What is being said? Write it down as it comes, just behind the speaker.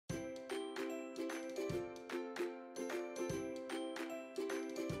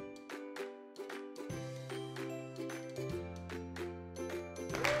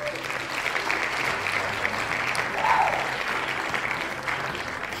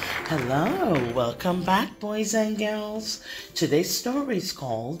Hello, welcome back, boys and girls. Today's story is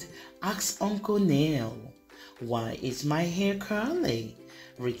called Ask Uncle Neil, Why Is My Hair Curly?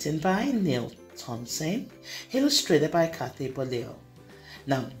 Written by Neil Thompson, illustrated by Kathy Boleo.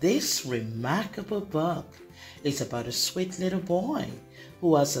 Now, this remarkable book is about a sweet little boy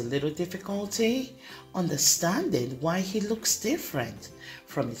who has a little difficulty understanding why he looks different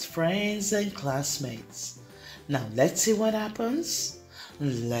from his friends and classmates. Now, let's see what happens.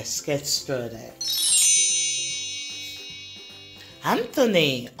 Let's get started.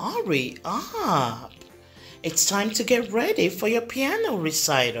 Anthony, hurry up. It's time to get ready for your piano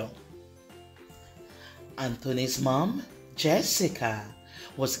recital. Anthony's mom, Jessica,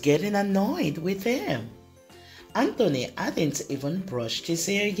 was getting annoyed with him. Anthony hadn't even brushed his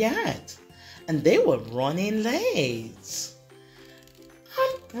hair yet, and they were running late.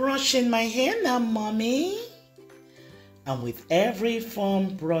 I'm brushing my hair now, Mommy. And with every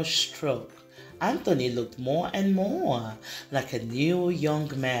firm brush stroke, Anthony looked more and more like a new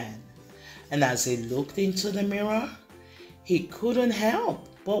young man. And as he looked into the mirror, he couldn't help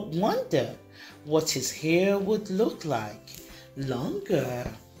but wonder what his hair would look like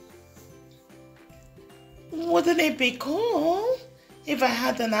longer. Wouldn't it be cool if I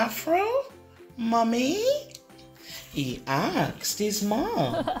had an afro, Mommy? He asked his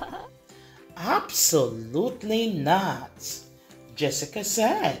mom. Absolutely not, Jessica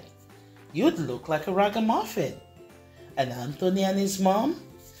said. You'd look like a ragamuffin. And Anthony and his mom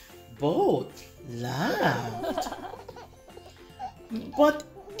both laughed. But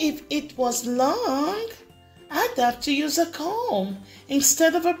if it was long, I'd have to use a comb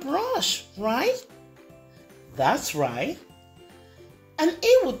instead of a brush, right? That's right. And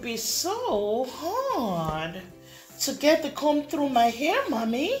it would be so hard to get the comb through my hair,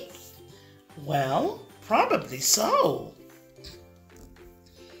 Mommy. Well, probably so.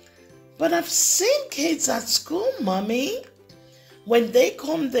 But I've seen kids at school, Mommy. When they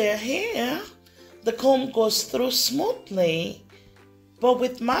comb their hair, the comb goes through smoothly. But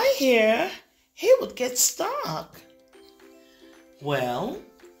with my hair, it would get stuck. Well,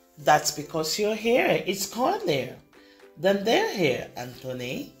 that's because your hair is curlier than their hair,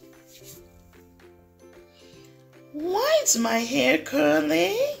 Anthony. Why is my hair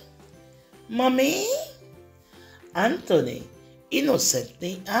curly, Mommy? Anthony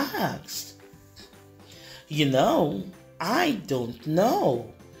innocently asked. You know, I don't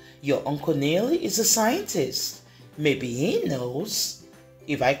know. Your Uncle Neil is a scientist. Maybe he knows.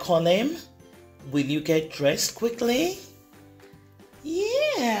 If I call him, will you get dressed quickly?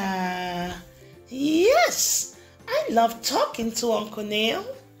 Yeah. Yes. I love talking to Uncle Neil,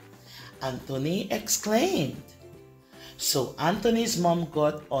 Anthony exclaimed. So Anthony's mom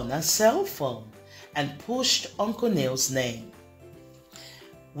got on her cell phone and pushed Uncle Neil's name.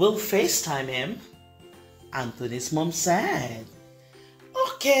 We'll FaceTime him, Anthony's mom said.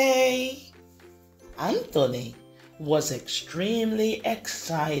 Okay. Anthony was extremely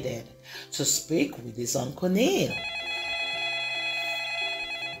excited to speak with his Uncle Neil.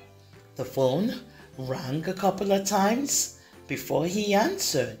 The phone rang a couple of times before he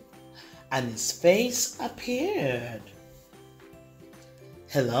answered, and his face appeared.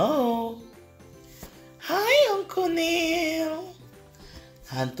 Hello. Hi, Uncle Neil.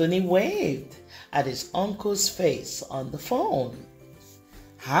 Anthony waved at his uncle's face on the phone.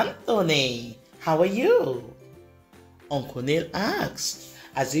 Anthony, how are you? Uncle Neil asked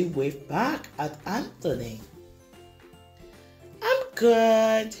as he waved back at Anthony. I'm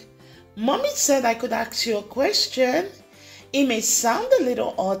good. Mommy said I could ask you a question. It may sound a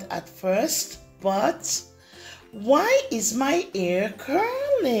little odd at first, but why is my hair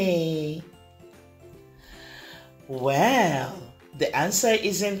curly? Well, the answer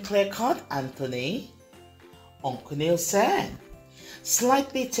isn't clear-cut, Anthony, Uncle Neil said,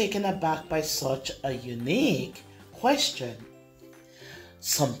 slightly taken aback by such a unique question.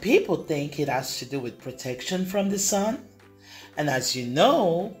 Some people think it has to do with protection from the sun, and as you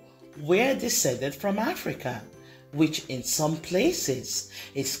know, we're descended from Africa, which in some places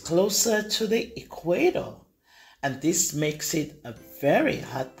is closer to the equator, and this makes it a very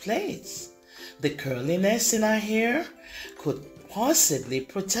hot place. The curliness in our hair could possibly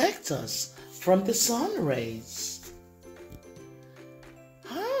protect us from the sun rays.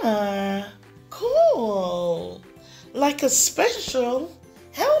 Ah, cool. Like a special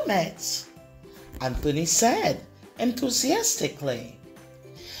helmet, Anthony said enthusiastically.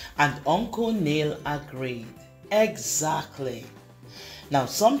 And Uncle Neil agreed. Exactly. Now,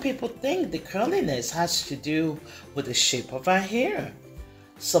 some people think the curliness has to do with the shape of our hair.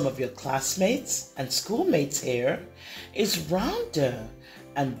 Some of your classmates and schoolmates' hair is rounder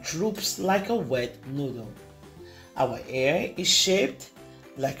and droops like a wet noodle. Our hair is shaped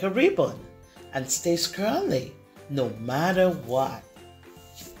like a ribbon and stays curly no matter what.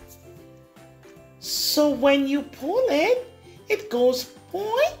 So when you pull it, it goes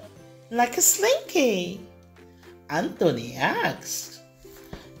point like a slinky. Anthony asks.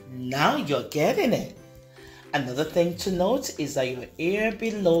 Now you're getting it. Another thing to note is that your hair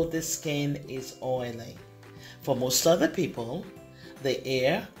below the skin is oily. For most other people, the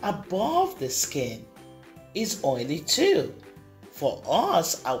hair above the skin is oily too. For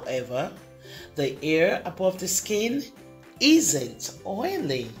us, however, the hair above the skin isn't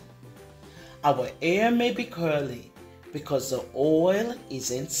oily. Our hair may be curly because the oil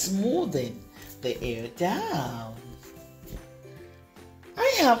isn't smoothing the hair down.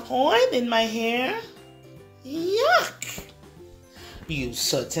 I have oil in my hair. Yuck! You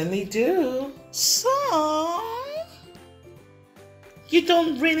certainly do. So, you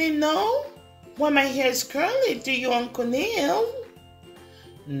don't really know why my hair is curly, do you, Uncle Neil?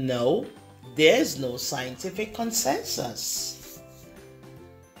 No, there's no scientific consensus.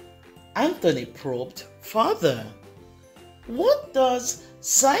 Anthony probed further. What does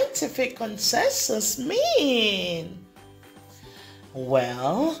scientific consensus mean?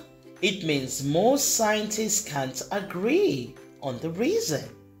 Well, it means most scientists can't agree on the reason.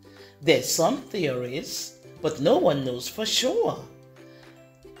 There's some theories, but no one knows for sure.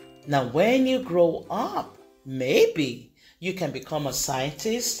 Now, when you grow up, maybe you can become a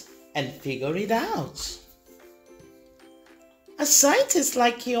scientist and figure it out. A scientist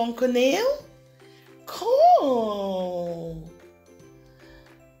like you, Uncle Neil? Cool.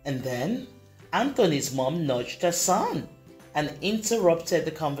 And then Anthony's mom nudged her son and interrupted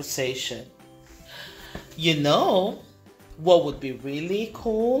the conversation. You know what would be really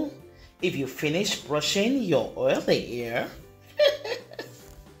cool if you finish brushing your oily hair?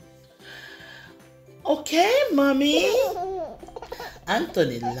 Okay, Mommy.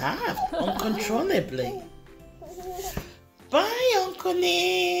 Anthony laughed uncontrollably. Bye, Uncle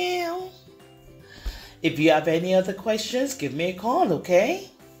Neil. If you have any other questions, give me a call, okay?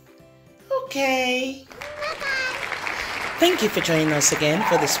 Okay. Thank you for joining us again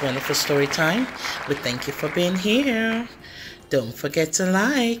for this wonderful story time. We thank you for being here. Don't forget to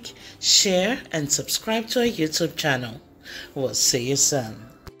like, share, and subscribe to our YouTube channel. We'll see you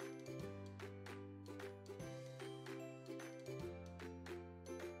soon.